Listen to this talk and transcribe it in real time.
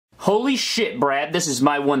Holy shit, Brad, this is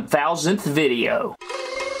my 1000th video.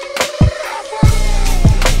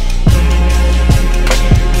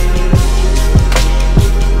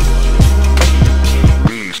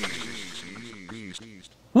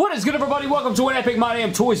 What is good, everybody? Welcome to an Epic My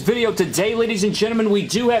Damn Toys video. Today, ladies and gentlemen, we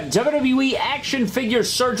do have WWE Action Figure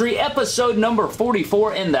Surgery episode number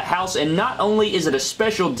 44 in the house, and not only is it a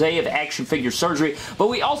special day of action figure surgery, but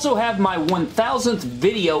we also have my 1000th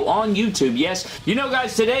video on YouTube. Yes, you know,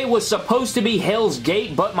 guys, today was supposed to be Hell's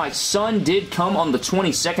Gate, but my son did come on the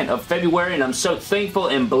 22nd of February, and I'm so thankful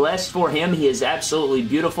and blessed for him. He is absolutely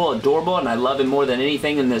beautiful, adorable, and I love him more than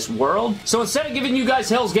anything in this world. So instead of giving you guys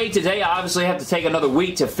Hell's Gate today, I obviously have to take another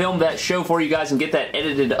week to film that show for you guys and get that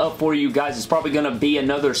edited up for you guys. It's probably going to be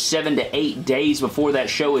another 7 to 8 days before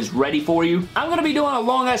that show is ready for you. I'm going to be doing a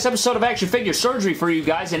long-ass episode of Action Figure Surgery for you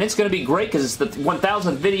guys, and it's going to be great because it's the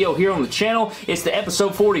 1000th video here on the channel. It's the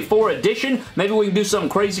episode 44 edition. Maybe we can do something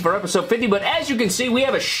crazy for episode 50, but as you can see, we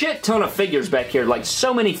have a shit ton of figures back here. Like,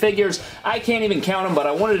 so many figures, I can't even count them, but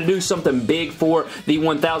I wanted to do something big for the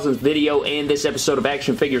 1000th video and this episode of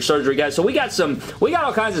Action Figure Surgery, guys. So we got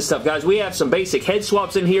all kinds of stuff, guys. We have some basic head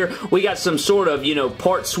swaps in here. We got some sort of, you know,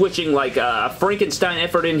 part switching, like a Frankenstein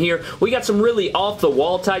effort in here. We got some really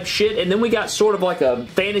off-the-wall type shit, and then we got sort of like a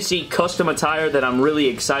fantasy custom attire that I'm really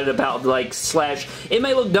excited about, like, slash, it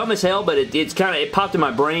may look dumb as hell, but it popped in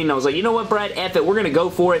my brain. I was like, you know what, Brad, F it, we're gonna go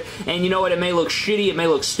for it, and you know what, it may look shitty, it may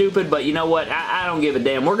look stupid, but you know what, I don't give a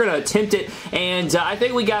damn. We're gonna attempt it, and I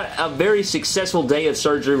think we got a very successful day of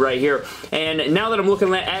surgery right here, and now that I'm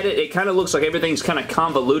looking at it, it kind of looks like everything's kind of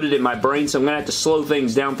convoluted in my brain, so I'm gonna have to slow things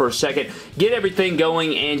down for a second, get everything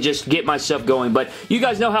going, and just get myself going. But you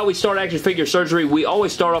guys know how we start Action Figure Surgery. We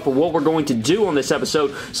always start off with what we're going to do on this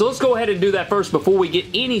episode, so let's go ahead and do that first before we get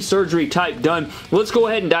any surgery type done. Let's go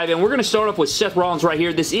ahead and dive in. We're going to start off with Seth Rollins right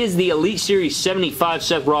here. This is the Elite Series 75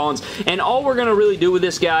 Seth Rollins, and all we're going to really do with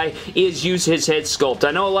this guy is use his head sculpt. I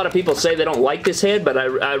know a lot of people say they don't like this head, but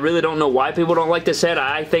I really don't know why people don't like this head.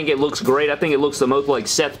 I think it looks great. I think it looks the most like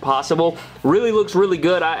Seth possible. Really looks really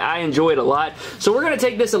good. I enjoy it a lot. So we're going to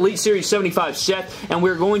take this Elite Series 75 Seth, and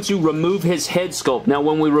we're going to remove his head sculpt. Now,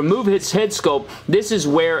 when we remove his head sculpt, this is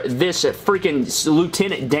where this freaking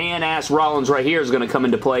Lieutenant Dan-ass Rollins right here is going to come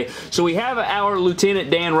into play. So we have our Lieutenant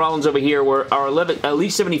Dan Rollins over here, where our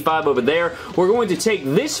Elite 75 over there. We're going to take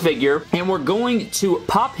this figure, and we're going to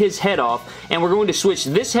pop his head off, and we're going to switch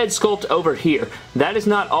this head sculpt over here. That is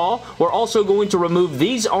not all. We're also going to remove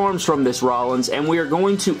these arms from this Rollins, and we are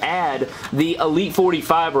going to add the Elite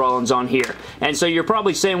 45 Rollins on here. And so you're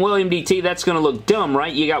probably saying, William DT, that's going to look dumb,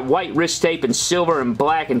 right? You got white wrist tape and silver and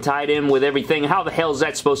black and tied in with everything. How the hell is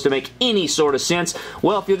that supposed to make any sort of sense?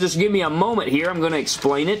 Well, if you'll just give me a moment here, I'm going to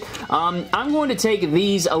explain it. I'm going to take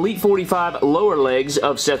these Elite 45 lower legs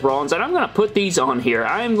of Seth Rollins, and I'm going to put these on here.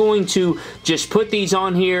 I am going to just put these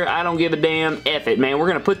on here. I don't give a damn. F it, man. We're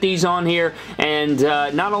going to put these on here, and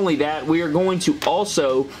not only that, we are going to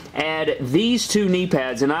also add these two knee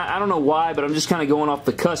pads, and I don't know why, but I'm just kind of going off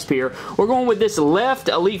the cusp here. We're going with this left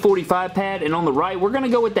Elite 45 pad, and on the right, we're going to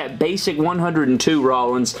go with that basic 102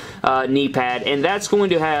 Rollins knee pad, and that's going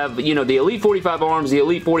to have, you know, the Elite 45 arms, the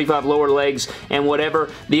Elite 45 lower legs, and whatever,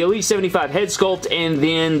 the Elite 75 head sculpt, and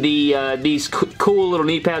then the these cool little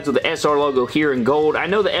knee pads with the SR logo here in gold. I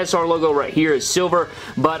know the SR logo right here is silver,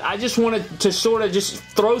 but I just wanted to sort of just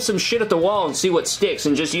throw some shit at the wall and see what sticks,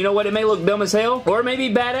 and just, you know what, it may look dumb as hell, or it may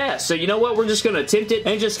be badass, so you know what, we're just going to attempt it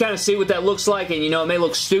and just kind of see what that looks like, and you know, it may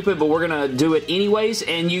look stupid, but we're going to do it anyways.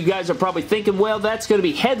 And you guys are probably thinking, well, that's going to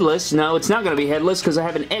be headless. No, it's not going to be headless because I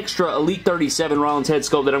have an extra Elite 37 Rollins head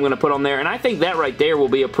sculpt that I'm going to put on there, and I think that right there will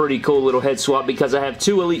be a pretty cool little head swap because I have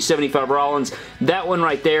two Elite 75 Rollins. That one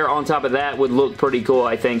right there on top of that would look pretty cool,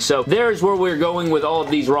 I think. So there's where we're going with all of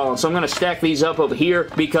these Rollins. So I'm going to stack these up over here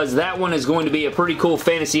because that one is going to be a pretty cool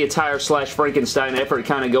fantasy attire slash Frankenstein effort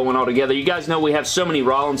kind of going all together. You guys know we have so many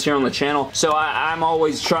Rollins here on the channel, so I'm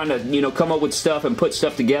always trying to, you know, come up with stuff and put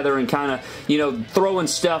stuff together and kind of, you know, throwing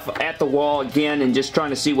stuff at the wall again and just trying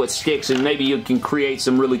to see what sticks, and maybe you can create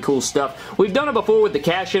some really cool stuff. We've done it before with the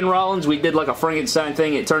cash-in Rollins. We did like a Frankenstein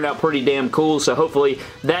thing. It turned out pretty damn cool, so hopefully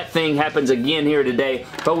that thing happens again here today,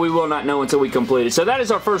 but we will not know until we complete it. So that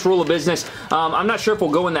is our first rule of business. I'm not sure if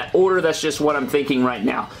we'll go in that order. That's just what I'm thinking right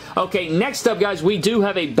now. Okay, next up, guys, we do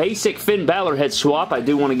have a basic Finn Balor head swap. I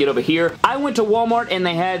do want to get over here. I went to Walmart, and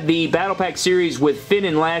they had the Battle Pack series with Finn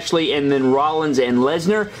and Lashley, and then Rollins and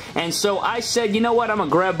Lesnar, and so I said, you know what, I'm going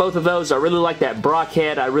to grab both of those. I really like that Brock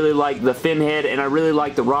head, I really like the Finn head, and I really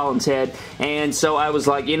like the Rollins head, and so I was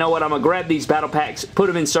like, you know what, I'm going to grab these Battle Packs, put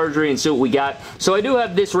them in surgery, and see what we got. So I do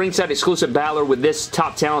have this ringside exclusive Balor with this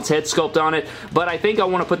Top Talents head sculpt on it, but I think I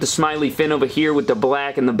want to put the smiley Finn over here with the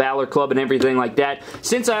black and the Balor Club and everything like that.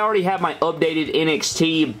 Since I already have my updated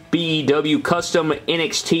NXT BEW custom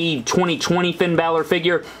NXT 2020 Finn Balor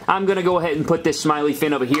figure, I'm going to go ahead and put this smiley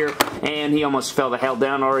Finn over here, and he almost fell the hell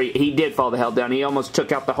down, or he did fall the hell down. He almost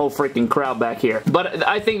took out the whole freaking crowd back here. But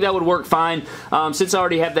I think that would work fine. Since I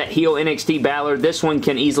already have that heel NXT Balor, this one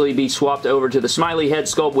can easily be swapped over to the smiley head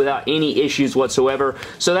sculpt without any issues whatsoever.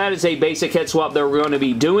 So that is a basic head swap that we're going to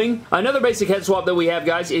be doing. Another basic head swap that we have,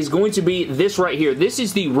 guys, is going to be this right here. This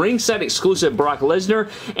is the ringside exclusive Brock Lesnar,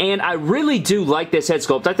 and I really do like this head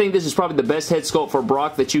sculpt. I think this is probably the best head sculpt for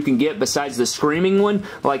Brock that you can get besides the screaming one,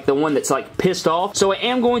 like the one that's like pissed off. So I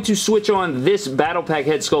am going to switch on this Battle Pack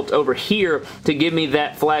head sculpt over here to give me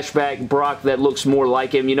that flashback Brock that looks more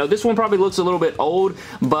like him. You know, this one probably looks a little bit old,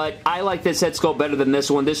 but I like this head sculpt better than this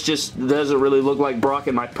one. This just doesn't really look like Brock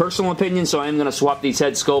in my personal opinion, so I am going to swap these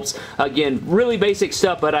head sculpts. Again, really basic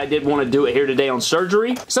stuff, but I did want to do it here today on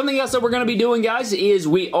surgery. Something else that we're going to be doing, guys, is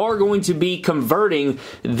we are going to be converting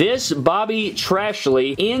this Bobby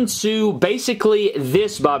Trashley into basically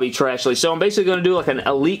this Bobby Trashley. So I'm basically going to do like an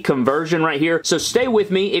Elite conversion right here. So stay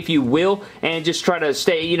with me if you will, and just try to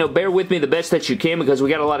stay, you know, bear with me the best that you can because we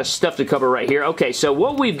got a lot of stuff to cover right here. Okay, so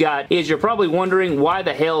what we've got is, you're probably wondering why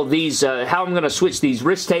the hell these, how I'm going to switch these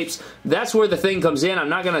wrist tapes. That's where the thing comes in. I'm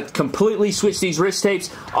not going to completely switch these wrist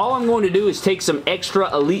tapes. All I'm going to do is take some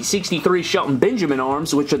extra Elite 63 Shelton Benjamin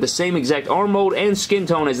arms, which are the same exact arm mold and skin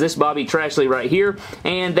tone as this Bobby Trashley right here,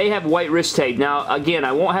 and they have white wrist tape. Now, again,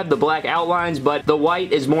 I won't have the black outlines, but the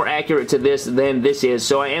white is more accurate to this than this is,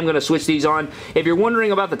 so I am going to switch these on. If you're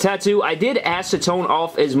wondering about the tattoo, I did acetone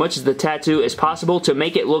off as much of the tattoo as possible to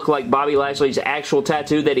make it look like Bobby Lashley's actual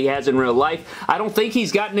tattoo that he has in real life. I don't think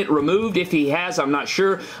he's gotten it removed. If he has, I'm not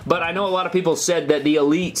sure, but I know a lot of people said that the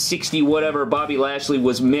Elite 60 whatever Bobby Lashley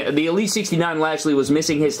was, the Elite 69 Lashley was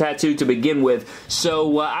missing his tattoo to begin with,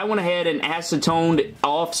 so I went ahead and acetoned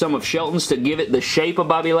off some of Shelton's to give it the shape of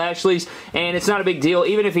Bobby Lashley's, and it's not a big deal.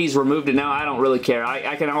 Even if he's removed it now, I don't really care.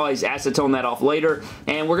 I can always acetone that off later,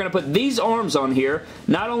 and we're going to put these arms on here.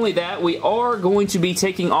 Not only that, we are going to be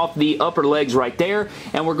taking off the upper legs right there,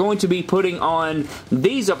 and we're going to be putting on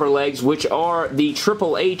these upper legs, which are the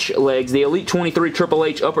Triple H legs, the Elite 23 Triple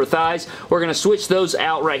H upper thighs. We're going to switch those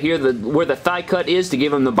out right here, where the thigh cut is, to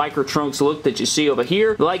give them the biker trunks look that you see over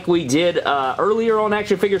here, like we did earlier on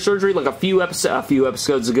Action Figure Surgery, like a few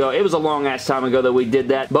episodes ago. It was a long ass time ago that we did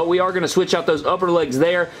that, but we are going to switch out those upper legs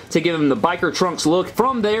there to give him the biker trunks look.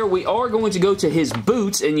 From there, we are going to go to his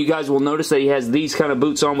boots, and you guys will notice that he has these kind of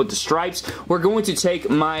boots on with the stripes. We're going to take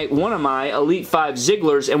one of my Elite 5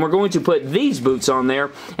 Zigglers, and we're going to put these boots on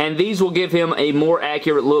there, and these will give him a more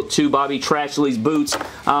accurate look to Bobby Trashley's boots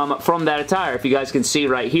from that attire, if you guys can see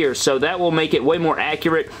right here. So that will make it way more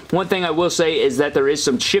accurate. One thing I will say is that there is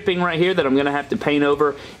some chipping right here that I'm going to have to paint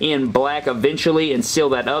over in black eventually and seal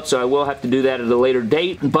that up, so I will have to do that at a later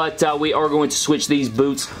date, but we are going to switch these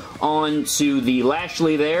boots onto the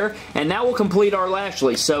Lashley there, and that will complete our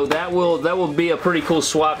Lashley. So that will be a pretty cool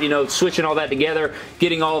swap, you know, switching all that together,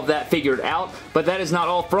 getting all of that figured out. But that is not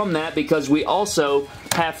all from that, because we also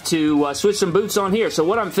have to switch some boots on here. So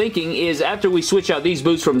what I'm thinking is, after we switch out these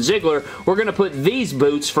boots from Ziggler, we're going to put these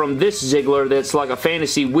boots from this Ziggler that's like a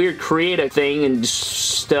fantasy weird creative thing and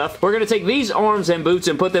stuff. We're going to take these arms and boots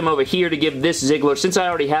and put them over here to give this Ziggler, since I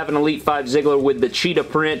already have an Elite 5 Ziggler with the cheetah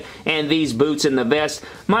print and these boots and the vest,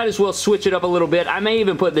 might as well switch it up a little bit. I may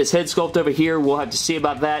even put this head sculpt over here. We'll have to see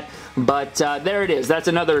about that. But there it is. That's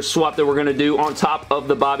another swap that we're going to do on top of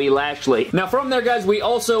the Bobby Lashley. Now from there, guys, we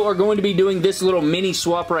also are going to be doing this little mini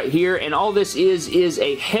swap right here, and all this is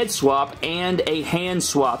a head swap and a hand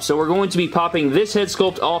swap. So we're going to be popping this head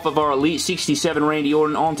sculpt off of our Elite 67 Randy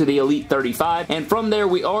Orton onto the Elite 35, and from there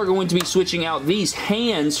we are going to be switching out these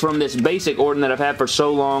hands from this basic Orton that I've had for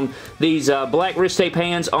so long, these black wrist tape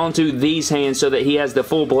hands onto these hands, so that he has the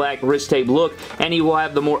full black wrist tape look, and he will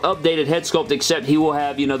have the more updated head sculpt, except he will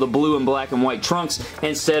have, you know, the blue blue and black and white trunks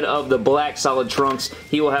instead of the black solid trunks.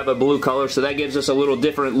 He will have a blue color, so that gives us a little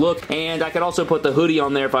different look, and I could also put the hoodie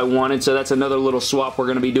on there if I wanted, so that's another little swap we're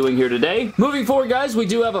going to be doing here today. Moving forward, guys, we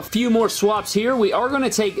do have a few more swaps here. We are going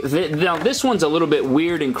to take, now this one's a little bit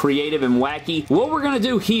weird and creative and wacky. What we're going to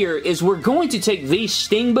do here is we're going to take these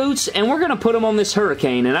Sting boots and we're going to put them on this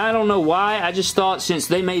Hurricane, and I don't know why. I just thought since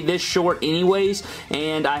they made this short anyways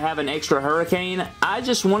and I have an extra Hurricane, I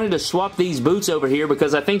just wanted to swap these boots over here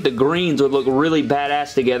because I think the greens would look really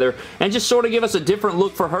badass together and just sort of give us a different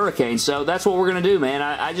look for Hurricane. So that's what we're going to do, man.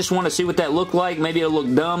 I just want to see what that looked like. Maybe it'll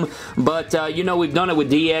look dumb, but you know, we've done it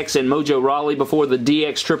with DX and Mojo Rawley before, the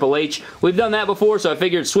DX Triple H. We've done that before, so I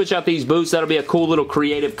figured switch out these boots. That'll be a cool little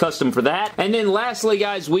creative custom for that. And then lastly,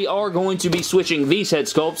 guys, we are going to be switching these head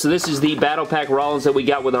sculpts. So this is the Battle Pack Rollins that we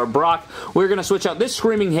got with our Brock. We're going to switch out this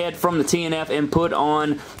Screaming Head from the TNF and put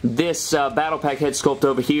on this Battle Pack head sculpt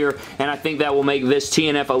over here, and I think that will make this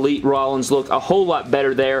TNF Elite Rollins look a whole lot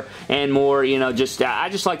better there and more, you know, I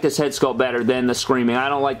just like this head sculpt better than the Screaming. I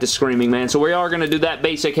don't like the Screaming, man. So we are going to do that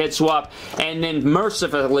basic head swap, and then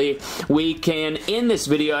mercifully we can end this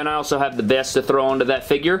video, and I also have the vest to throw onto that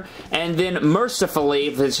figure, and then mercifully,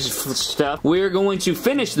 this is stuff, we're going to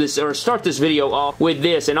finish this, or start this video off with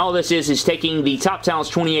this, and all this is taking the Top Talents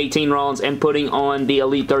 2018 Rollins and putting on the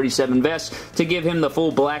Elite 37 vest to give him the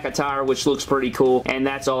full black attire, which looks pretty cool, and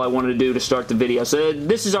that's all I wanted to do to start the video. So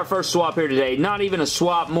this is our first swap here today. Not even a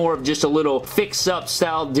swap, more of just a little fix-up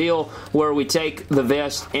style deal where we take the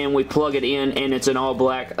vest and we plug it in and it's an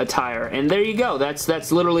all-black attire. And there you go.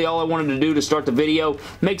 That's literally all I wanted to do to start the video.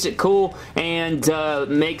 Makes it cool and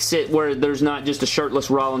makes it where there's not just a shirtless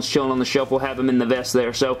Rollins chilling on the shelf. We'll have him in the vest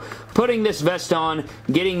there. So putting this vest on,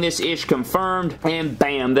 getting this ish confirmed, and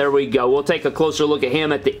bam, there we go. We'll take a closer look at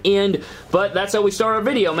him at the end, but that's how we start our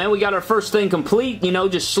video, man. We got our first thing complete, you know,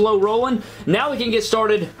 just slow rolling. Now we can get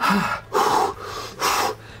started.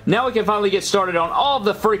 Now we can finally get started on all of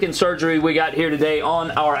the freaking surgery we got here today on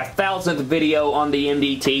our 1000th video on the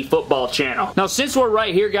MDT football channel. Now, since we're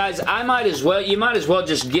right here, guys, you might as well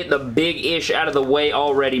just get the big-ish out of the way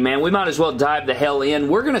already, man. We might as well dive the hell in.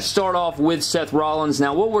 We're going to start off with Seth Rollins.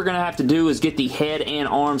 Now, what we're going to have to do is get the head and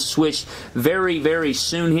arms switched very, very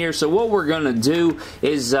soon here. So what we're going to do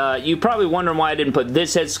is, you probably wondering why I didn't put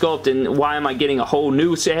this head sculpt and why am I getting a whole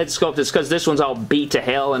new head sculpt. It's because this one's all beat to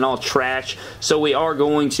hell and all trash. So we are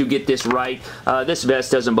going to get this right. This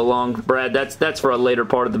vest doesn't belong, Brad. That's for a later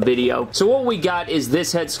part of the video. So what we got is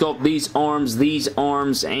this head sculpt, these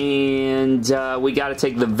arms, and we got to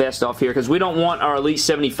take the vest off here because we don't want our Elite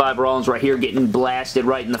 75 Rollins right here getting blasted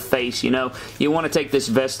right in the face, you know. You want to take this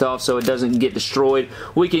vest off so it doesn't get destroyed.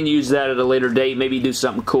 We can use that at a later date, maybe do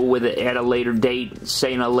something cool with it at a later date,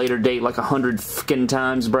 saying a later date like 100 fucking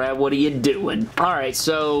times, Brad. What are you doing? Alright,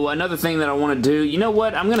 so another thing that I want to do, you know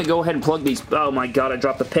what? I'm going to go ahead and plug these. Oh my god, I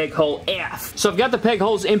dropped the peg hole F. So I've got the peg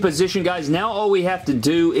holes in position, guys. Now all we have to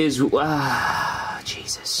do is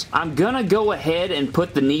Jesus. I'm gonna go ahead and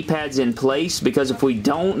put the knee pads in place because if we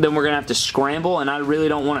don't, then we're gonna have to scramble, and I really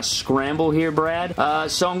don't want to scramble here, Brad.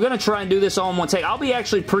 So I'm gonna try and do this all in one take. I'll be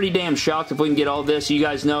actually pretty damn shocked if we can get all this. You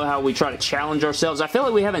guys know how we try to challenge ourselves. I feel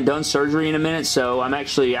like we haven't done surgery in a minute, so I'm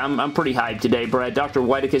pretty hyped today, Brad. Dr.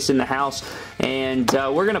 Whiteicus in the house, and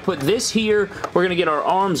we're gonna put this here. We're gonna get our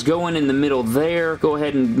arms going in the middle there. Go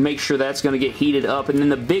ahead and make sure that's gonna get heated up, and then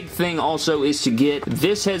the big thing also is to get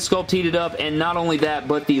this head sculpt heated up, and not only that,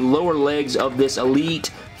 but the lower legs of this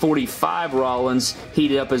Elite 45 Rollins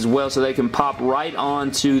heated up as well, so they can pop right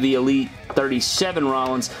onto the Elite 37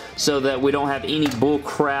 Rollins so that we don't have any bull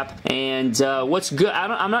crap. And what's good,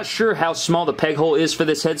 I'm not sure how small the peg hole is for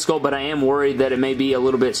this head sculpt, but I am worried that it may be a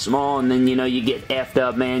little bit small, and then, you know, you get effed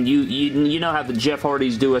up, man. You know how the Jeff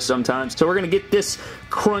Hardys do us sometimes. So we're going to get this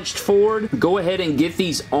crunched forward. Go ahead and get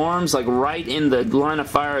these arms like right in the line of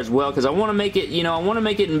fire as well, because I want to make it, you know, I want to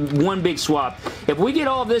make it in one big swap. If we get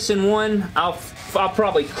all this in one, I'll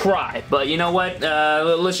probably cry, but you know what?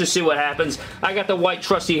 Let's just see what happens. I got the white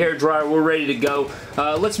trusty hair dryer. We're ready to go.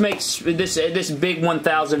 Let's make this big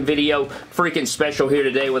 1000 video freaking special here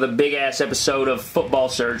today with a big ass episode of football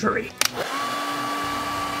surgery.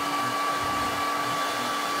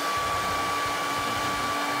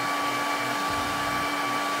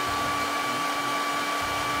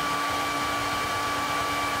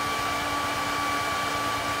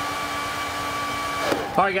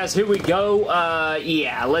 Alright guys, here we go.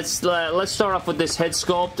 Yeah, let's start off with this head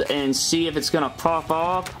sculpt and see if it's gonna pop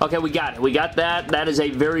off. Okay, we got it. We got that. That is a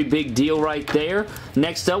very big deal right there.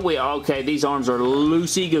 Next up, okay, these arms are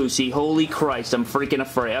loosey-goosey. Holy Christ, I'm freaking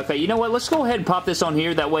afraid. Okay, you know what? Let's go ahead and pop this on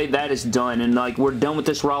here. That way that is done. And, like, we're done with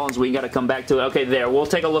this Rollins. We gotta come back to it. Okay, there. We'll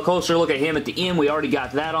take a closer look at him at the end. We already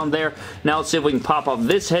got that on there. Now let's see if we can pop off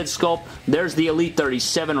this head sculpt. There's the Elite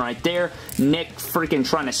 37 right there. Neck freaking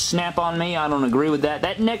trying to snap on me. I don't agree with that.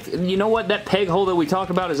 That neck, you know what? That peg hole that we talked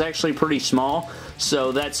about is actually pretty small.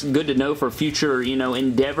 So that's good to know for future, you know,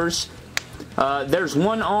 endeavors. There's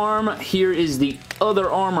one arm. Here is the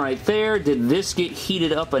other arm right there. Did this get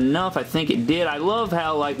heated up enough? I think it did. I love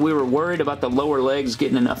how, like, we were worried about the lower legs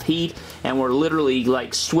getting enough heat, and we're literally,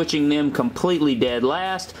 like, switching them completely dead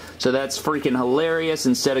last. So that's freaking hilarious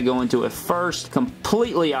instead of going to it first.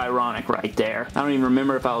 Completely ironic right there. I don't even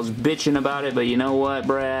remember if I was bitching about it, but you know what,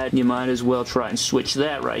 Brad? You might as well try and switch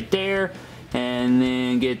that right there. And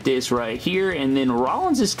then get this right here, and then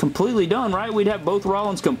Rollins is completely done, right? We'd have both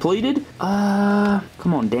Rollins completed.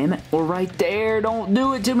 Come on, damn it. We're right there. Don't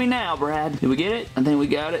do it to me now, Brad. Did we get it? I think we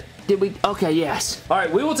got it. Did we? Okay, yes.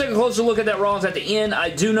 Alright, we will take a closer look at that Rollins at the end. I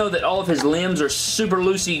do know that all of his limbs are super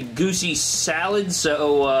loosey-goosey salad,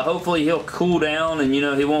 so hopefully he'll cool down and, you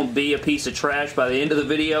know, he won't be a piece of trash by the end of the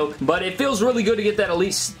video. But it feels really good to get that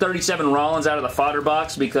Elite 37 Rollins out of the fodder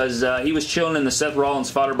box because he was chilling in the Seth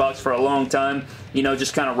Rollins fodder box for a long time. You know,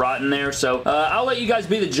 just kind of rotting there. So, I'll let you guys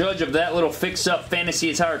be the judge of that little fix-up fantasy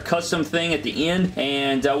attire custom thing at the end,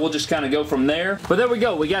 and we'll just kind of go from there. But there we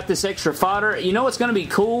go. We got this extra fodder. You know what's going to be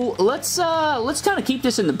cool? Let's kind of keep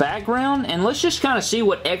this in the background, and let's just kind of see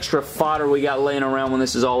what extra fodder we got laying around when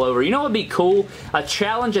this is all over. You know what would be cool? A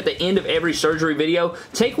challenge at the end of every surgery video.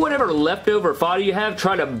 Take whatever leftover fodder you have,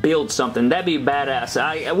 try to build something. That'd be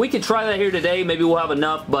badass. We could try that here today. Maybe we'll have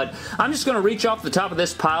enough, but I'm just going to reach off the top of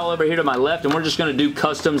this pile over here to my left, and we're just going to do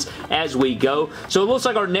customs as we go. So it looks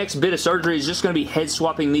like our next bit of surgery is just going to be head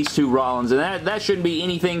swapping these two Rollins, and that shouldn't be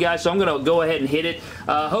anything, guys, so I'm going to go ahead and hit it.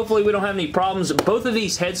 Hopefully we don't have any problems. Both of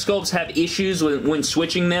these head sculpts have issues when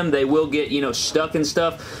switching them. They will get, you know, stuck and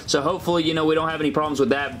stuff, so hopefully, you know, we don't have any problems with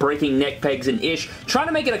that, breaking neck pegs and ish. Trying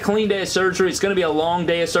to make it a clean day of surgery. It's going to be a long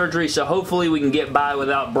day of surgery, so hopefully we can get by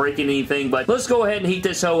without breaking anything, but let's go ahead and heat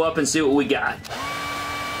this hoe up and see what we got.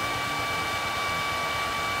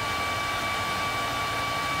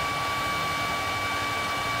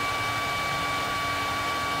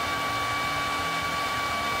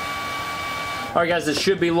 Alright guys, this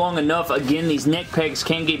should be long enough. Again, these neck pegs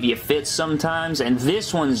can give you fits sometimes, and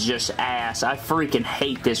this one's just ass. I freaking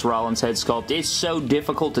hate this Rollins head sculpt. It's so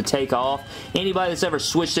difficult to take off. Anybody that's ever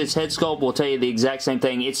switched its head sculpt will tell you the exact same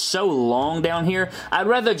thing. It's so long down here. I'd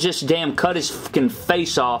rather just damn cut his fucking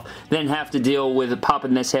face off than have to deal with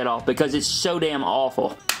popping this head off because it's so damn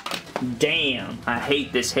awful. Damn, I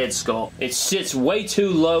hate this head sculpt. It sits way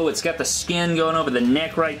too low. It's got the skin going over the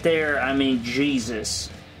neck right there. I mean, Jesus.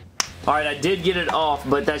 Alright, I did get it off,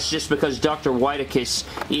 but that's just because Dr. Whitekiss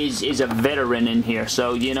is a veteran in here.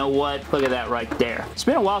 So, you know what? Look at that right there. It's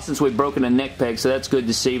been a while since we've broken a neck peg, so that's good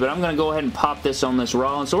to see. But I'm going to go ahead and pop this on this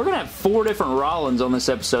Rollins. So we're going to have 4 different Rollins on this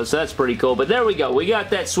episode, so that's pretty cool. But there we go. We got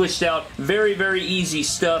that switched out. Very, very easy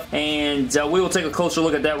stuff. And we will take a closer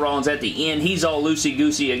look at that Rollins at the end. He's all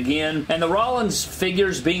loosey-goosey again. And the Rollins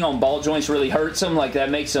figures being on ball joints really hurts him. Like, that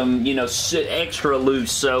makes him, you know, sit extra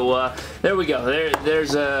loose. So, there we go.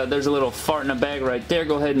 There's a little fart in a bag right there.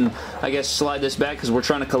 Go ahead and, I guess, slide this back because we're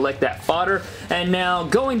trying to collect that fodder. And now,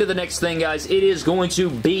 going to the next thing, guys, it is going to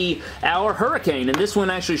be our Hurricane. And this one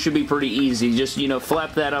actually should be pretty easy. Just, you know,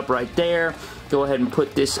 flap that up right there. Go ahead and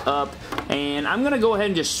put this up, and I'm going to go ahead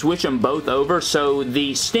and just switch them both over. So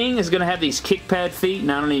the Sting is going to have these kick pad feet, and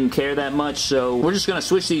I don't even care that much, so we're just going to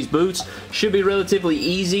switch these boots. Should be relatively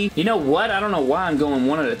easy. You know what? I don't know why I'm going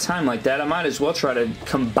one at a time like that. I might as well try to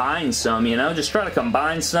combine some, you know? Just try to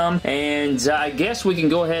combine some, and I guess we can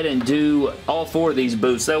go ahead and do all 4 of these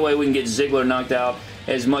boots. That way we can get Ziggler knocked out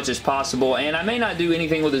as much as possible, and I may not do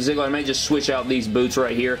anything with the Ziggler. I may just switch out these boots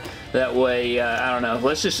right here. That way, I don't know.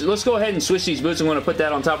 Let's go ahead and switch these boots. I'm going to put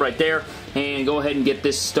that on top right there and go ahead and get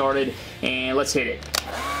this started, and let's hit it.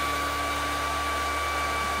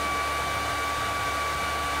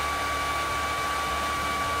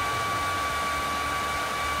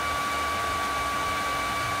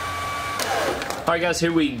 Alright guys,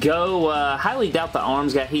 here we go. Highly doubt the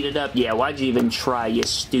arms got heated up. Yeah, why'd you even try, you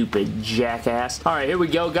stupid jackass? Alright, here we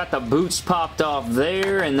go. Got the boots popped off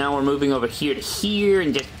there, and now we're moving over here to here,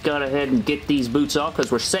 and just go ahead and get these boots off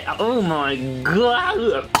because we're safe. Oh my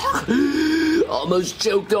god! Almost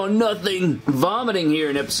choked on nothing. Vomiting here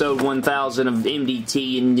in episode 1000 of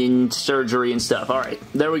MDT and surgery and stuff. Alright,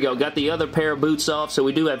 there we go. Got the other pair of boots off. So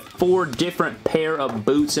we do have 4 different pair of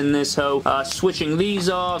boots in this hoe. Switching these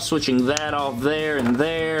off, switching that off there, and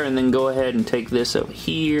then go ahead and take this over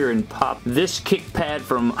here and pop this kick pad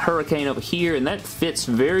from Hurricane over here, and that fits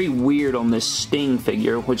very weird on this Sting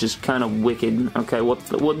figure, which is kind of wicked. Okay, well,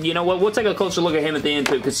 you know what? We'll take a closer look at him at the end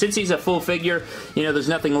too, because since he's a full figure, you know, there's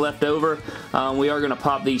nothing left over. We are going to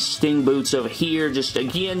pop these Sting boots over here. Just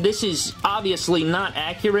again, this is obviously not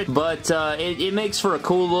accurate, but it makes for a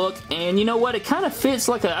cool look, and you know what? It kind of fits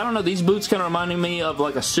like a, I don't know, these boots kind of reminding me of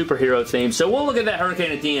like a superhero theme. So we'll look at that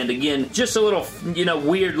Hurricane at the end. Again, just a little, you know,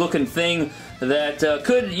 weird looking thing that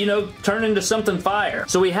could, you know, turn into something fire.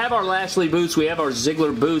 So we have our Lashley boots, we have our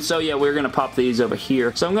Ziggler boots. Oh yeah, we're going to pop these over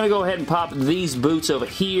here. So I'm going to go ahead and pop these boots over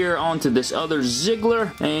here onto this other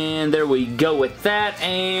Ziggler, and there we go with that.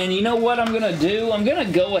 And you know what I'm going to do? I'm going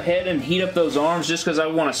to go ahead and heat up those arms just because I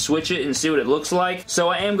want to switch it and see what it looks like. So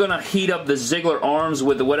I am going to heat up the Ziggler arms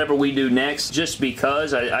with whatever we do next, just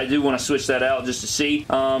because I do want to switch that out just to see.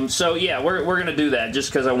 So yeah, we're going to do that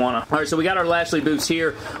just because I want to. Alright, so we got our Lashley boots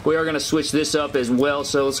here. We are going to switch this up as well,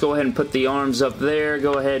 so let's go ahead and put the arms up there.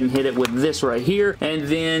 Go ahead and hit it with this right here, and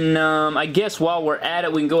then I guess while we're at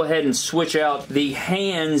it, we can go ahead and switch out the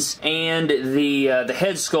hands and the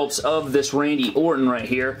head sculpts of this Randy Orton right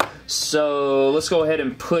here. So let's go ahead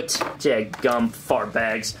and put gum fart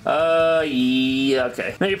bags. Yeah,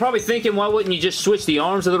 okay. Now you're probably thinking, why wouldn't you just switch the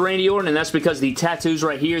arms of the Randy Orton? And that's because the tattoos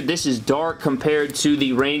right here, this is dark compared to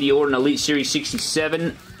the Randy Orton Elite Series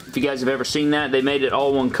 67. If you guys have ever seen that, they made it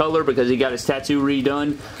all one color because he got his tattoo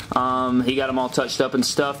redone. He got them all touched up and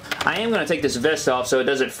stuff. I am going to take this vest off so it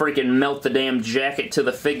doesn't freaking melt the damn jacket to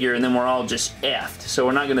the figure and then we're all just effed. So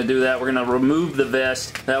we're not going to do that. We're going to remove the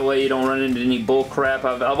vest. That way you don't run into any bull crap.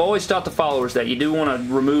 I've always taught the followers that you do want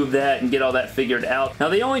to remove that and get all that figured out. Now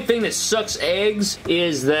the only thing that sucks eggs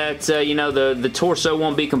is that, you know, the torso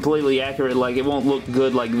won't be completely accurate. Like, it won't look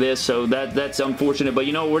good like this. So that's unfortunate. But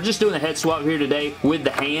you know, we're just doing a head swap here today with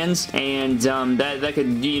the hands. And that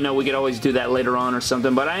could, you know, we could always do that later on or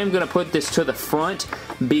something, but I am going to put this to the front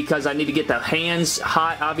because I need to get the hands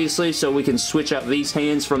hot, obviously, so we can switch out these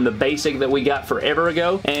hands from the basic that we got forever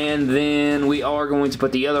ago. And then we are going to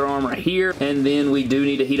put the other arm right here, and then we do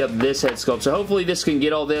need to heat up this head sculpt. So hopefully this can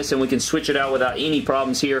get all this and we can switch it out without any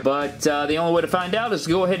problems here, but the only way to find out is to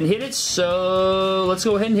go ahead and hit it, so let's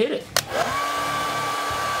go ahead and hit it.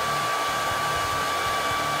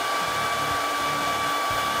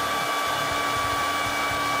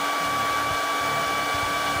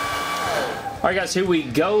 Alright guys, here we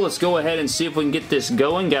go. Let's go ahead and see if we can get this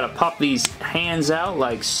going. Gotta pop these hands out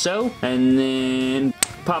like so, and then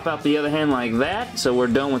pop out the other hand like that. So we're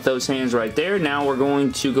done with those hands right there. Now we're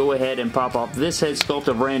going to go ahead and pop off this head sculpt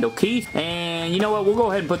of Randall Keith. And you know what? We'll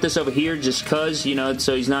go ahead and put this over here just cause, you know,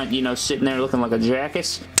 so he's not, you know, sitting there looking like a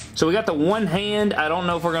jackass. So we got the one hand. I don't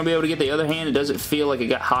know if we're going to be able to get the other hand. It doesn't feel like it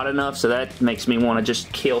got hot enough, so that makes me want to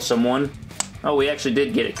just kill someone. Oh, we actually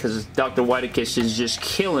did get it because Dr. Whitekiss is just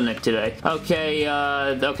killing it today. Okay,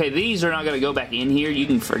 okay, these are not going to go back in here. You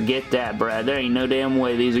can forget that, Brad. There ain't no damn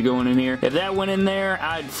way these are going in here. If that went in there,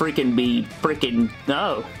 I'd freaking be freaking...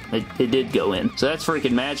 No, it did go in. So that's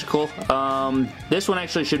freaking magical. This one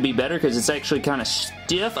actually should be better because it's actually kind of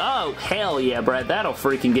stiff. Oh, hell yeah, Brad. That'll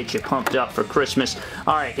freaking get you pumped up for Christmas.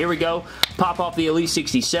 Alright, here we go. Pop off the Elite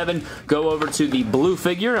 67. Go over to the blue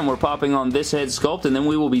figure, and we're popping on this head sculpt, and then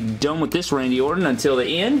we will be done with this Randy Orton until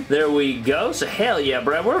the end. There we go. So hell yeah,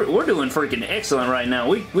 Brad. We're doing freaking excellent right now.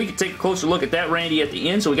 We could take a closer look at that Randy at the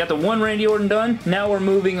end. So we got the one Randy Orton done. Now we're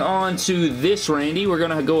moving on to this Randy. We're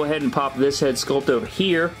going to go ahead and pop this head sculpt over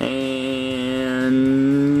here. And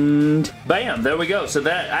bam, there we go. So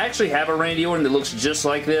that, I actually have a Randy Orton that looks just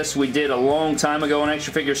like this. We did a long time ago on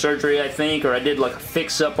Action Figure Surgery, I think, or I did like a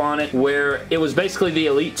fix-up on it where it was basically the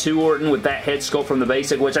Elite 2 Orton with that head sculpt from the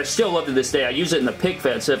basic, which I still love to this day. I use it in the pick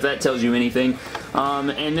fed, so if that tells you anything.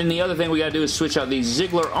 And then the other thing we got to do is switch out these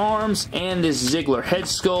Ziggler arms and this Ziggler head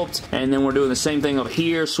sculpt, and then we're doing the same thing over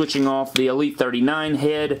here, switching off the Elite 39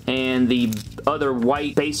 head and the other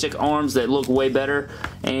white basic arms that look way better.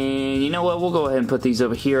 And you know what, we'll go ahead and put these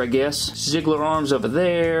over here, I guess. Ziggler arms over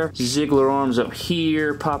there, Ziggler arms over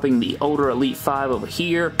here, popping the older Elite 5 over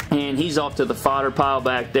here, and he's off to the fodder pile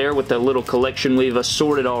back there with the little collection we've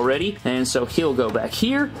assorted already, and so he'll go back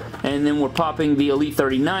here. And then we're popping the Elite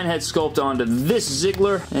 39 head sculpt onto this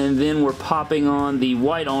Ziggler, and then we're popping on the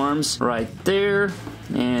white arms right there.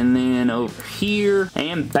 and then over here,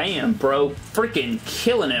 and bam, bro. Freaking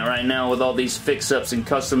killing it right now with all these fix-ups and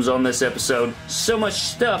customs on this episode. So much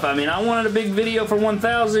stuff. I mean, I wanted a big video for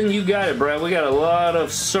 1,000. You got it, bro. We got a lot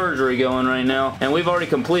of surgery going right now, and we've already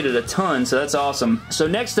completed a ton, so that's awesome. So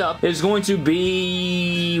next up is going to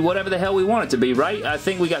be whatever the hell we want it to be, right? I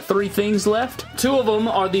think we got 3 things left. 2 of them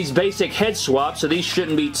are these basic head swaps, so these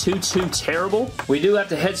shouldn't be too terrible. We do have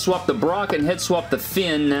to head swap the Brock and head swap the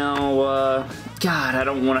Finn. Now, God, I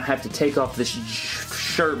don't want to have to take off this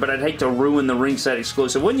shirt, but I'd hate to ruin the ringside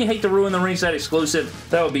exclusive. Wouldn't you hate to ruin the ringside exclusive?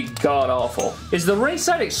 That would be god-awful. Is the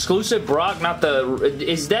ringside exclusive Brock not the...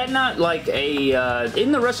 Is that not like a...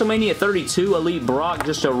 isn't the WrestleMania 32 Elite Brock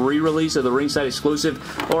just a re-release of the ringside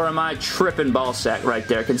exclusive? Or am I tripping ballsack right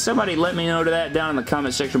there? Can somebody let me know that down in the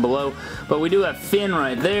comment section below? But we do have Finn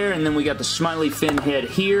right there, and then we got the smiley Finn head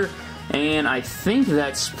here. And I think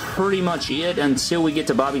that's pretty much it until we get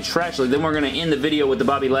to Bobby Trashley. Then we're going to end the video with the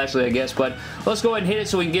Bobby Lashley, I guess. But let's go ahead and hit it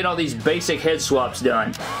so we can get all these basic head swaps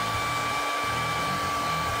done.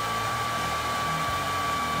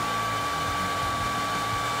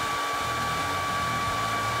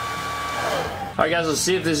 Alright guys, let's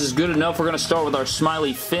see if this is good enough. We're going to start with our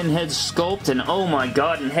smiley Finn head sculpt. And oh my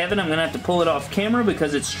god in heaven, I'm going to have to pull it off camera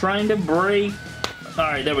because it's trying to break.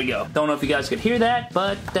 Alright, there we go. Don't know if you guys could hear that,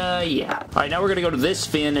 but yeah. Alright, now we're going to go to this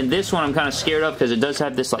Finn, and this one I'm kind of scared of because it does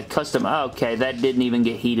have this like custom... Okay, that didn't even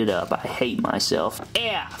get heated up. I hate myself.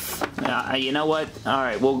 F! You know what?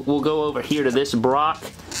 Alright, we'll go over here to this Brock.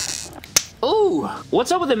 Ooh,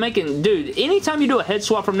 what's up with it making... Dude, anytime you do a head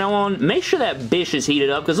swap from now on, make sure that bish is heated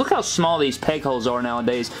up, because look how small these peg holes are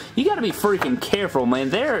nowadays. You gotta be freaking careful, man.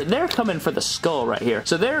 They're coming for the skull right here.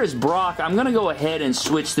 So there is Brock. I'm gonna go ahead and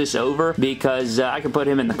switch this over, because I can put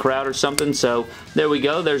him in the crowd or something. So there we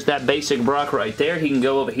go. There's that basic Brock right there. He can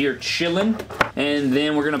go over here chilling. And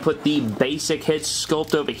then we're gonna put the basic head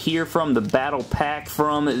sculpt over here from the Battle Pack,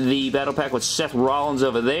 with Seth Rollins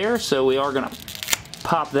over there. So we are gonna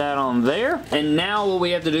pop that on there. And now what we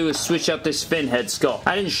have to do is switch up this Finn head sculpt.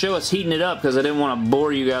 I didn't show us heating it up because I didn't want to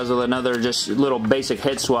bore you guys with another just little basic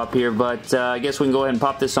head swap here, but I guess we can go ahead and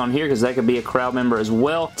pop this on here because that could be a crowd member as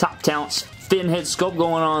well. Top Talents Finn head sculpt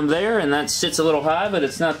going on there, and that sits a little high, but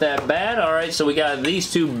it's not that bad. Alright, so we got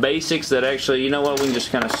these 2 basics that actually, you know what, we can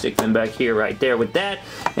just kind of stick them back here right there with that.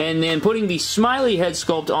 And then putting the smiley head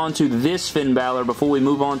sculpt onto this Finn Balor before we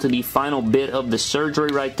move on to the final bit of the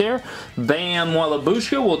surgery right there. Bam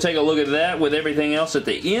Wallabushka. We'll take a look at that with everything else at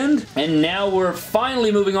the end. And now we're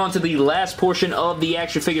finally moving on to the last portion of the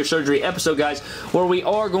action figure surgery episode, guys, where we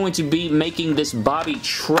are going to be making this Bobby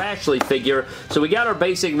Trashley figure. So we got our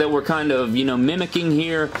basic that we're kind of, you know, mimicking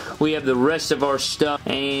here. We have the rest of our stuff,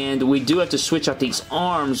 and we do have to switch out these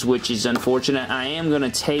arms, which is unfortunate. I am going to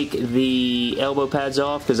take the elbow pads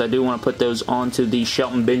off because I do want to put those onto the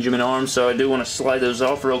Shelton Benjamin arms, so I do want to slide those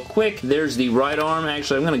off real quick. There's the right arm.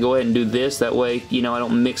 Actually, I'm going to go ahead and do this. That way, you know, I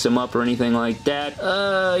don't mix them up or anything like that.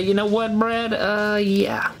 You know what, Brad?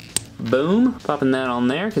 Yeah. Boom. Popping that on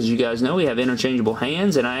there because you guys know we have interchangeable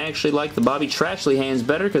hands, and I actually like the Bobby Trashley hands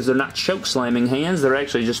better because they're not choke slamming hands. They're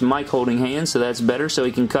actually just mic holding hands, so that's better, so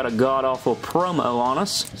he can cut a god-awful promo on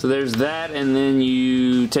us. So there's that, and then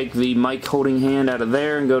you take the mic holding hand out of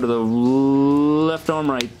there and go to the left arm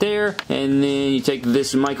right there, and then you take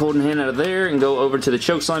this mic holding hand out of there and go over to the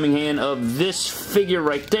choke slamming hand of this figure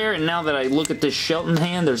right there. And now that I look at this Shelton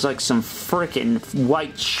hand, there's like some freaking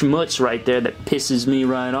white schmutz right there that pisses me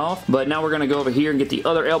right off. But now we're going to go over here and get the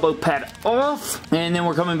other elbow pad off. And then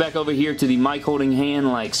we're coming back over here to the mic holding hand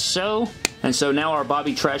like so. And so now our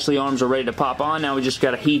Bobby Trashley arms are ready to pop on. Now we just got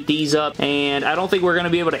to heat these up. And I don't think we're going to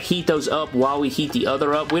be able to heat those up while we heat the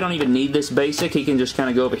other up. We don't even need this basic. He can just kind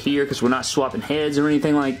of go over here because we're not swapping heads or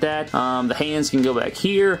anything like that. The hands can go back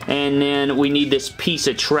here. And then we need this piece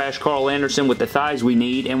of trash Carl Anderson with the thighs we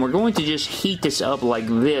need. And we're going to just heat this up like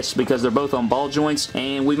this because they're both on ball joints.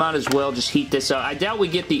 And we might as well just heat this up. I doubt we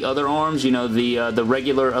get the other arms, you know, the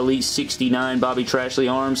regular Elite 69 Bobby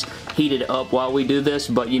Trashley arms heated up while we do this,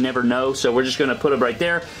 but you never know. So we're just going to put them right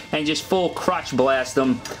there and just full crotch blast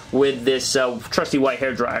them with this trusty white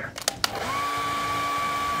hair dryer.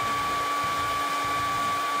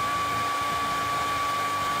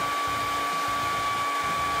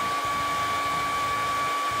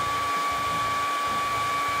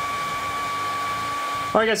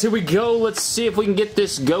 Alright guys, here we go. Let's see if we can get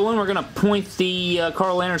this going. We're going to point the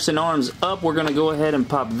Carl Anderson arms up. We're going to go ahead and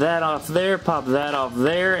pop that off there, pop that off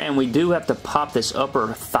there, and we do have to pop this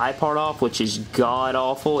upper thigh part off, which is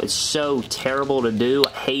god-awful. It's so terrible to do. I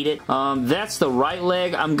hate it. That's the right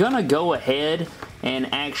leg. I'm going to go ahead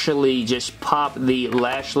and actually just pop the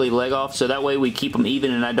Lashley leg off, so that way we keep them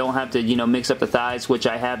even and I don't have to, you know, mix up the thighs, which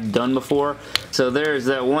I have done before. So there's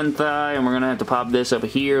that one thigh, and we're going to have to pop this over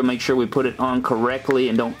here, make sure we put it on correctly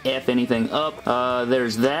and don't F anything up.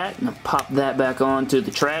 There's that. Pop that back onto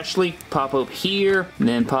the Trashley, pop up here, and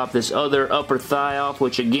then pop this other upper thigh off,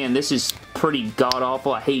 which again, this is pretty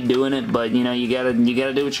god-awful. I hate doing it, but you know, you gotta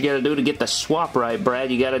do what you gotta do to get the swap right,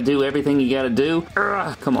 Brad. You gotta do everything you gotta do.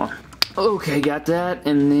 Come on. Okay, got that,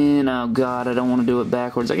 and then, oh god, I don't want to do it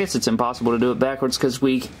backwards. I guess it's impossible to do it backwards because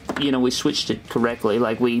we, you know, we switched it correctly.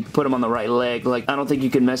 Like, we put them on the right leg. Like, I don't think you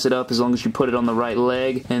can mess it up as long as you put it on the right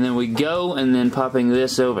leg. And then we go, and then popping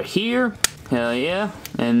this over here. Hell yeah.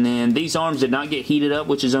 And then these arms did not get heated up,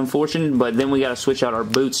 which is unfortunate, but then we got to switch out our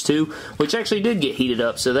boots too, which actually did get heated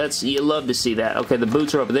up, so that's, you love to see that. Okay, the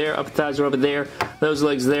boots are over there, upper thighs are over there, those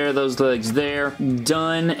legs there, those legs there.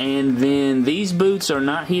 Done. And then these boots are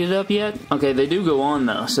not heated up yet. Okay, they do go on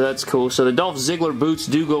though, so that's cool. So the Dolph Ziggler boots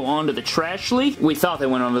do go on to the Trashley. We thought they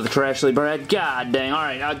went onto the Trashley, Brad. God dang.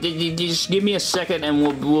 Alright, just give me a second and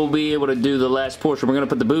we'll be able to do the last portion. We're going to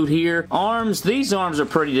put the boot here. Arms, these arms are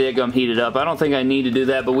pretty daggum heated up. I don't think I need to do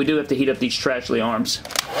that, but we do have to heat up these Trashley arms.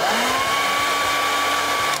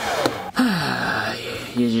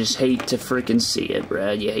 You just hate to freaking see it,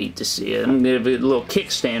 Brad. You hate to see it. I'm going to give it a little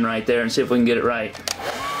kickstand right there and see if we can get it right.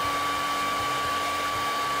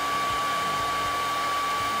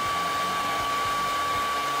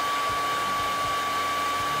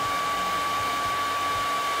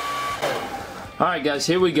 Alright guys,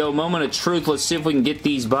 here we go. Moment of truth. Let's see if we can get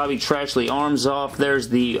these Bobby Trashley arms off. There's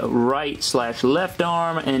the right/left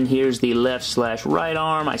arm, and here's the left/right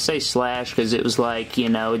arm. I say slash because it was like, you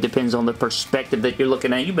know, it depends on the perspective that you're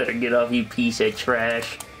looking at. You better get off, you piece of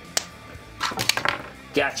trash.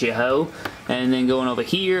 Gotcha, ho. And then going over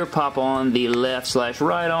here, pop on the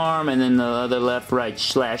left/right arm, and then the other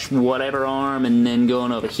left/right/whatever arm, and then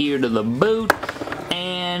going over here to the boot,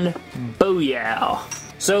 and booyah.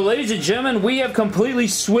 So, ladies and gentlemen, we have completely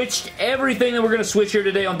switched everything that we're going to switch here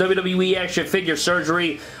today on WWE Action Figure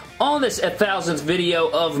Surgery on this 1000th video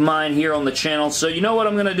of mine here on the channel. So you know what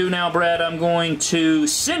I'm going to do now, Brad? I'm going to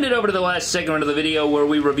send it over to the last segment of the video where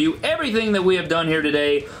we review everything that we have done here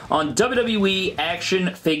today on WWE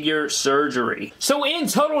Action Figure Surgery. So in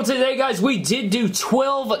total today, guys, we did do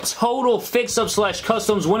 12 total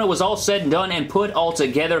fix-ups/customs when it was all said and done and put all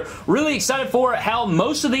together. Really excited for how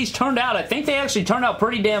most of these turned out. I think they actually turned out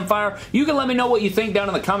pretty damn fire. You can let me know what you think down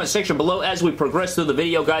in the comment section below as we progress through the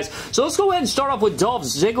video, guys. So let's go ahead and start off with Dolph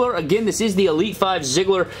Ziggler. Again, this is the Elite 5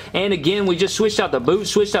 Ziggler, and again, we just switched out the boot,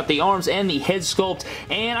 switched out the arms and the head sculpt,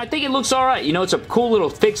 and I think it looks alright. You know, it's a cool little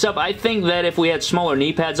fix-up. I think that if we had smaller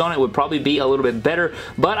knee pads on it, would probably be a little bit better,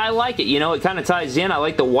 but I like it. You know, it kind of ties in. I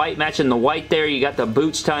like the white, matching the white there. You got the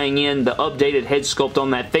boots tying in the updated head sculpt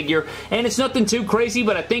on that figure, and it's nothing too crazy,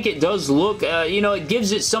 but I think it does look, you know, it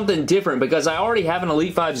gives it something different, because I already have an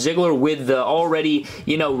Elite 5 Ziggler with the already,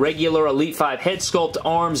 you know, regular Elite 5 head sculpt,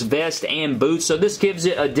 arms, vest, and boots, so this gives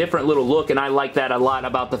it a different little look, and I like that a lot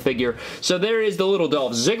about the figure. So there is the little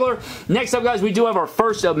Dolph Ziggler. Next up, guys, we do have our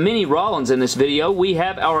first of mini Rollins in this video. We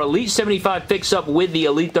have our Elite 75 fix-up with the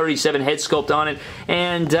Elite 37 head sculpt on it,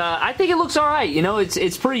 and I think it looks alright. You know,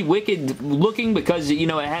 it's pretty wicked looking because, you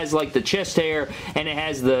know, it has like the chest hair, and it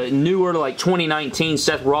has the newer, like 2019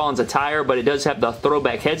 Seth Rollins attire, but it does have the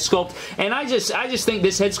throwback head sculpt, and I just think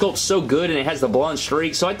this head sculpt's so good, and it has the blonde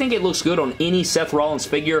streak, so I think it looks good on any Seth Rollins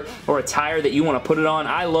figure or attire that you want to put it on.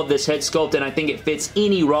 I love this head sculpt, and I think it fits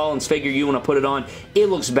any Rollins figure you want to put it on. It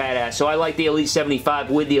looks badass, so I like the Elite 75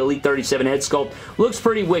 with the Elite 37 head sculpt. Looks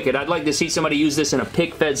pretty wicked. I'd like to see somebody use this in a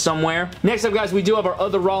pick fed somewhere. Next up, guys, we do have our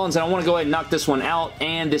other Rollins, and I want to go ahead and knock this one out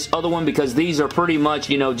and this other one, because these are pretty much,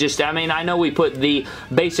 you know, just, I mean, I know we put the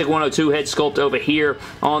basic 102 head sculpt over here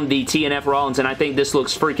on the TNF Rollins, and I think this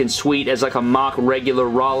looks freaking sweet as like a mock regular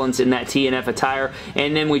Rollins in that TNF attire,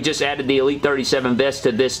 and then we just added the Elite 37 vest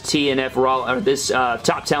to this TNF Rollins, or this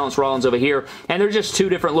Top Talents Rollins over here, and they're just two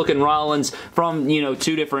different looking Rollins from, you know,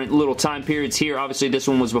 two different little time periods here. Obviously, this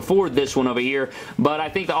one was before this one over here, but I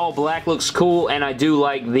think the all black looks cool, and I do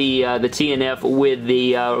like the TNF with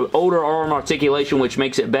the older arm articulation, which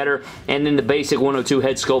makes it better, and then the basic 102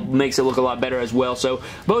 head sculpt makes it look a lot better as well. So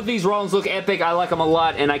both these Rollins look epic. I like them a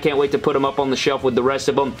lot, and I can't wait to put them up on the shelf with the rest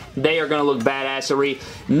of them. They are going to look badassery.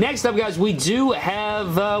 Next up, guys, we do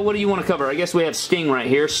have, what do you want to cover? I guess we have Sting right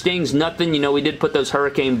here. Sting's nothing. You know, we did put those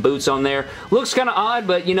Hurricane boots on there. Looks kind of odd,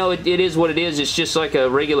 but, you know, it is what it is. It's just like a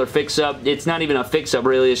regular fix-up. It's not even a fix-up,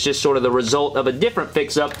 really. It's just sort of the result of a different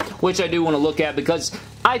fix-up, which I do want to look at because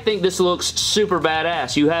I think this looks super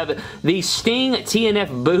badass. You have the Sting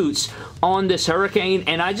TNF boots on this Hurricane,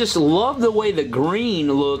 and I just love the way the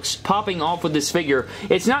green looks popping off with this figure.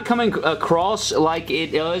 It's not coming across like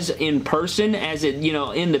it does in person as it, you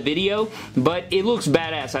know, in the video, but it looks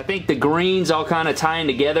badass. I think the greens all kind of tying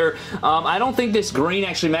together. I don't think this green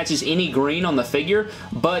actually matches any green on the figure,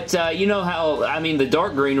 but you know how, I mean, the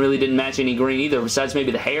dark green really didn't match any green either besides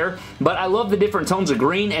maybe the hair, but I love the different tones of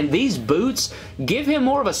green, and these boots give him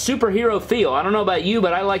more of a superhero feel. I don't know about you,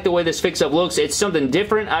 but I like the way this fix-up looks. It's something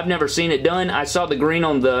different. I've never seen it done. I saw the green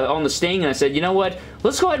on the Sting, and I said, you know what?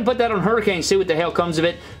 Let's go ahead and put that on Hurricane, see what the hell comes of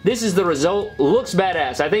it. This is the result. Looks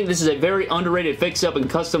badass. I think this is a very underrated fix-up and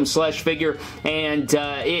custom slash figure, and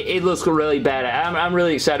it looks really badass. I'm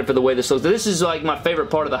really excited for the way this looks. This is like my favorite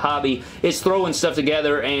part of the hobby, is throwing stuff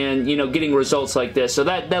together and, you know, getting results like this. So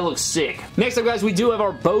that looks sick. Next up, guys, we do have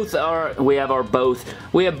we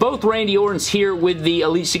have both Randy Ortons here with the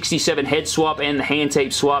Elite 67 head swap and the hand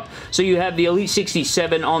tape swap. So you have the Elite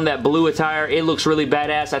 67 on that blue attire. It looks really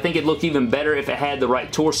badass. I think it looked even better if it had the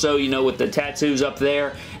right torso, you know, with the tattoos up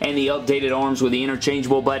there and the updated arms with the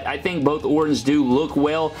interchangeable, but I think both Ortons do look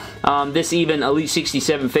well. This even Elite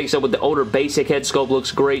 67 fix-up with the older basic head sculpt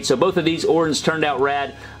looks great, so both of these Ortons turned out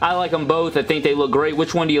rad. I like them both. I think they look great.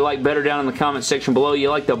 Which one do you like better down in the comment section below? You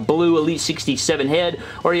like the blue Elite 67 head,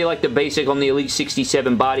 or you like the basic on the Elite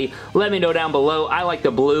 67 body? Let me know down below. I like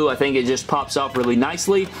the blue. I think it just pops off really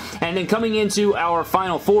nicely. And then coming into our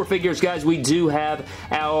final four figures, guys, we do have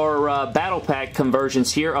our Battle Pack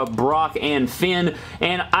conversions here of Brock and Finn,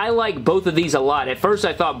 and I like both of these a lot. At first,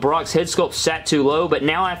 I thought Brock's head sculpt sat too low, but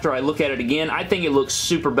now after I look at it again, I think it looks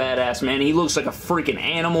super badass, man. He looks like a freaking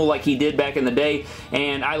animal like he did back in the day,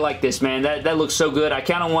 and I like this, man. That looks so good.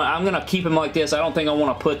 I'm going to keep him like this. I don't think I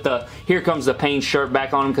want to put the Here Comes the Pain shirt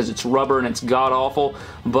back on him because it's rubber and it's god-awful,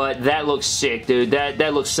 but that looks sick, dude.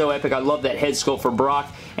 That looks so epic. I love that head sculpt for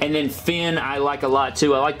Brock. And then Finn, I like a lot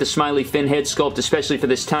too. I like the smiley Finn head sculpt, especially for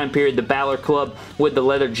this time period, the Balor Club with the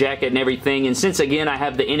leather jacket and everything. And since, again, I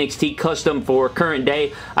have the NXT custom for current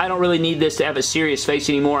day, I don't really need this to have a serious face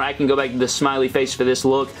anymore. I can go back to the smiley face for this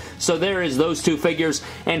look. So there is those two figures.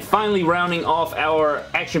 And finally, rounding off our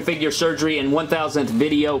action figure surgery and 1000th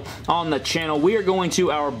video on the channel, we are going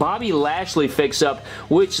to our Bobby Lashley fix-up,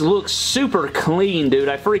 which looks super clean, dude.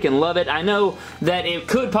 I freaking love it. I know that it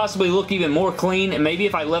could possibly look even more clean, and maybe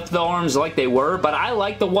if I left the arms like they were, but I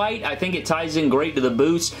like the white. I think it ties in great to the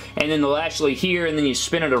boots, and then the Lashley here, and then you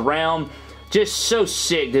spin it around. Just so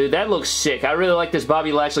sick, dude. That looks sick. I really like this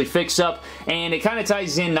Bobby Lashley fix-up, and it kind of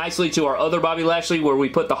ties in nicely to our other Bobby Lashley where we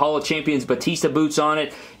put the Hall of Champions Batista boots on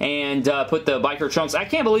it and put the biker trunks. I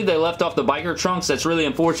can't believe they left off the biker trunks. That's really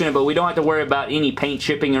unfortunate, but we don't have to worry about any paint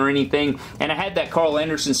chipping or anything, and I had that Carl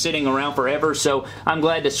Anderson sitting around forever, so I'm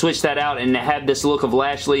glad to switch that out and have this look of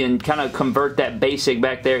Lashley and kind of convert that basic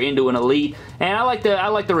back there into an Elite, and I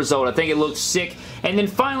like the result. I think it looks sick. And then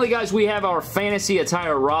finally, guys, we have our fantasy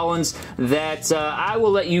attire Rollins that I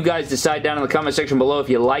will let you guys decide down in the comment section below if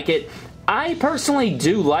you like it. I personally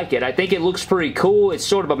do like it. I think it looks pretty cool. It's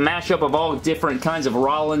sort of a mashup of all different kinds of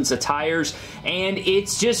Rollins attires, and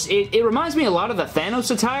it's just, it reminds me a lot of the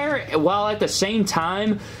Thanos attire, while at the same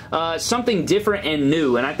time, something different and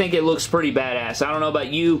new, and I think it looks pretty badass. I don't know about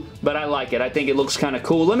you, but I like it. I think it looks kind of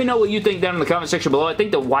cool. Let me know what you think down in the comment section below. I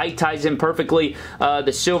think the white ties in perfectly.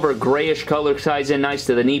 The silver grayish color ties in nice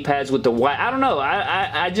to the knee pads with the white. I don't know.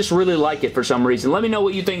 I just really like it for some reason. Let me know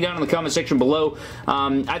what you think down in the comment section below.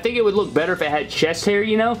 I think it would look better if it had chest hair,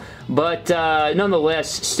 you know, but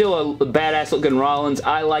nonetheless, still a badass looking Rollins.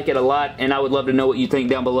 I like it a lot, and I would love to know what you think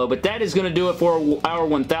down below. But that is going to do it for our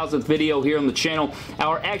 1000th video here on the channel,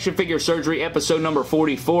 our action figure surgery episode number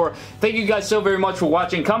 44. Thank you guys so very much for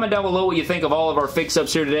watching. Comment down below what you think of all of our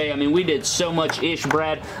fix-ups here today. I mean, we did so much-ish,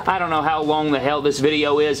 Brad. I don't know how long the hell this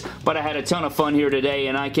video is, but I had a ton of fun here today,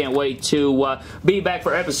 and I can't wait to be back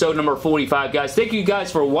for episode number 45, guys. Thank you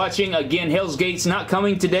guys for watching. Again, Hell's Gate's not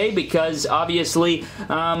coming today because obviously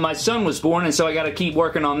my son was born, and so I got to keep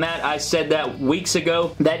working on that. I said that weeks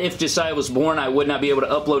ago, that if Josiah was born, I would not be able to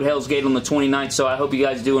upload Hell's Gate on the 29th, so I hope you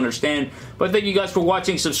guys do understand. But thank you guys for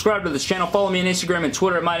watching. Subscribe to this channel. Follow me on Instagram and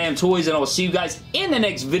Twitter at MyDamnToys, and I will see you guys in the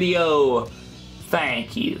next video.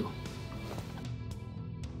 Thank you.